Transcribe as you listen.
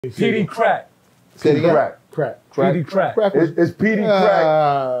Peedi Crakk. Peedi Crakk. Crakk. Peedi Crakk. It's Peedi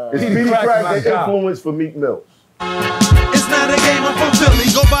Crakk. It's Peedi Crakk that influenced for Meek Mills. It's not a game, I'm from Philly,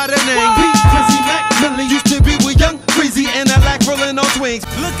 go by the name Pete, Chrissy, Mac, Millie. Used to be with Young, Breezy, and I like rolling on swings.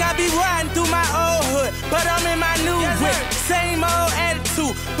 Look, I be riding through my old hood, but I'm in my new whip. Same old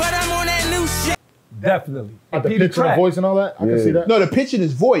attitude, but I'm on that new shit. Definitely. The pitch and the voice and all that? I can see that. No, the pitch in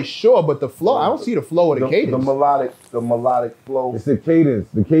his voice, sure, but the flow, I don't see the flow or the cadence. The melodic flow. It's the cadence.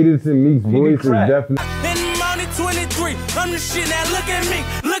 The cadence in Meek's voice is definitely. In the morning 23, I'm the shit, now look at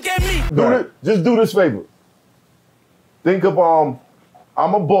me, look at me. Just do this favor. Think of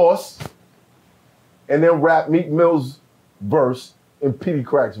I'm a boss, and then rap Meek Mill's verse in Peedi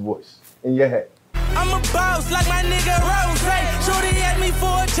Crakk's voice in your head. I'm a boss like my nigga Rose. Shorty asked me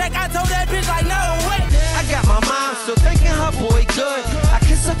for a check, I told that bitch like no way. I got my mom still thinking her boy good. I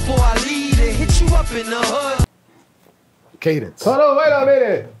kiss her before I leave and hit you up in the hood. Cadence. Hold on, wait a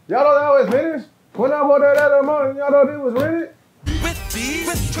minute. Y'all know that was finished? When I bought that other morning, y'all know it was rented? With these,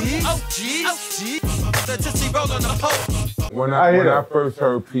 OG, the Tootsie Roll on the pole. When I first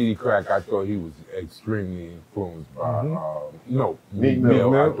heard Peedi Crakk, I thought he was extremely influenced by, Meek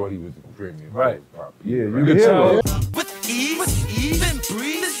Mill. I thought he was extremely influenced by Peedi Yeah, Crakk. you can tell. With ease, and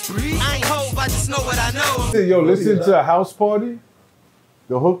breathe. I ain't hope, I just know what I know. Yo, listen to House Party,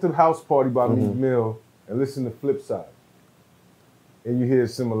 the Hooked Up House Party by Meek Mill, and listen to Flip Side. And you hear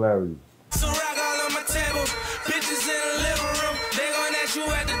similarities. So rock all on my table, bitches in the living room, they gon' ask you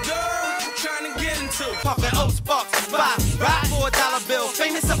at the door, trying to get into. Puffin' old sparks, spy, ride for $1 bill.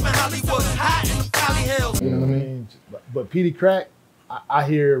 Famous up in Hollywood, high in the Valley Hills. You know what I mean? But Peedi Crakk, I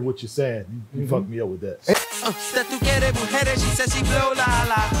hear what you're saying. You fucked me up with that. That tu quieres mujeres, she says she blow la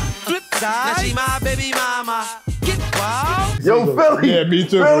la. Flip side, now she my baby mama. Get wild. Yo, Philly. Yeah, me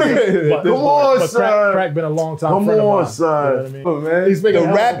too. Philly. But Come on, Crakk, son. Crakk been a long time Come friend of on, mine. son. You know what I mean? Oh, man. He's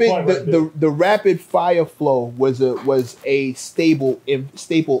making The rapid fire flow was a staple in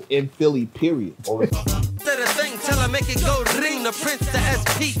Philly, period. Said a thing, tell her make it go ring. The prince, the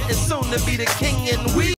SP, is soon to be the king, and we.